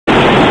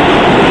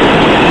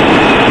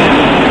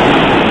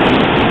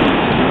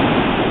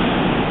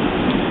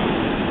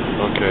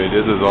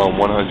is on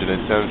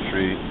 110th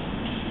Street.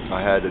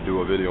 I had to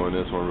do a video on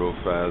this one real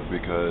fast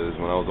because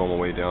when I was on my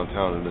way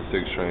downtown in the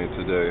 6 train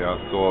today, I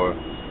saw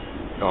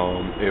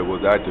it was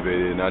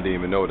activated, and I didn't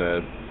even know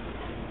that.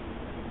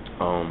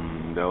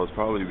 That was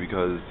probably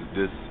because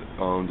this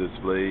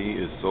display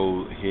is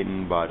so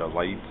hidden by the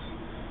lights.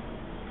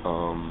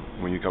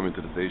 When you come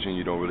into the station,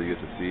 you don't really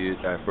get to see it.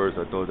 At first,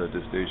 I thought that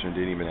the station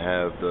didn't even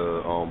have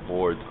the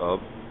boards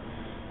up,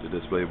 the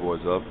display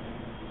boards up,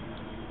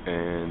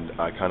 and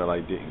I kind of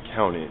like didn't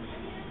count it.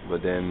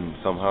 But then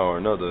somehow or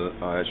another,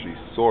 I actually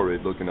saw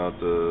it looking out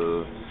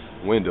the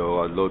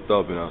window. I looked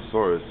up and I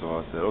saw it, so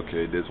I said,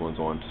 okay, this one's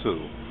on too.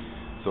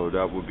 So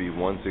that would be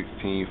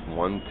 116th,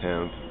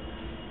 110th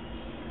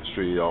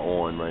Street are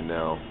on right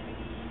now.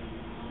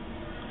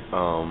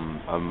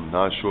 I'm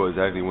not sure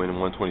exactly when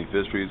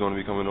 125th Street is going to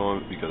be coming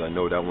on because I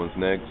know that one's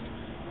next,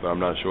 but I'm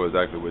not sure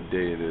exactly what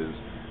day it is.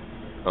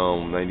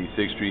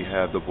 96th Street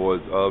have the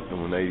boards up,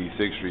 and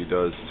 86th Street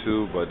does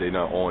too, but they're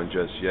not on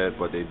just yet.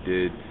 But they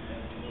did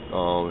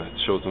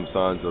show some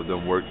signs of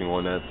them working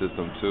on that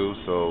system too,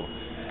 so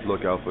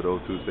look out for those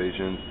two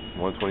stations.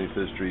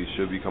 125th Street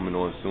should be coming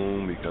on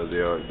soon because they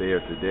are there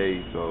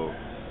today, so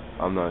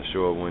I'm not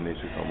sure when they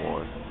should come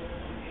on.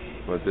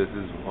 But this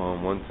is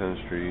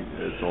 110th Street.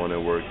 It's on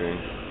and working.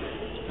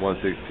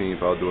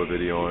 116th, I'll do a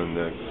video on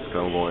next.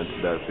 I'm going to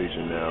that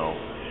station now.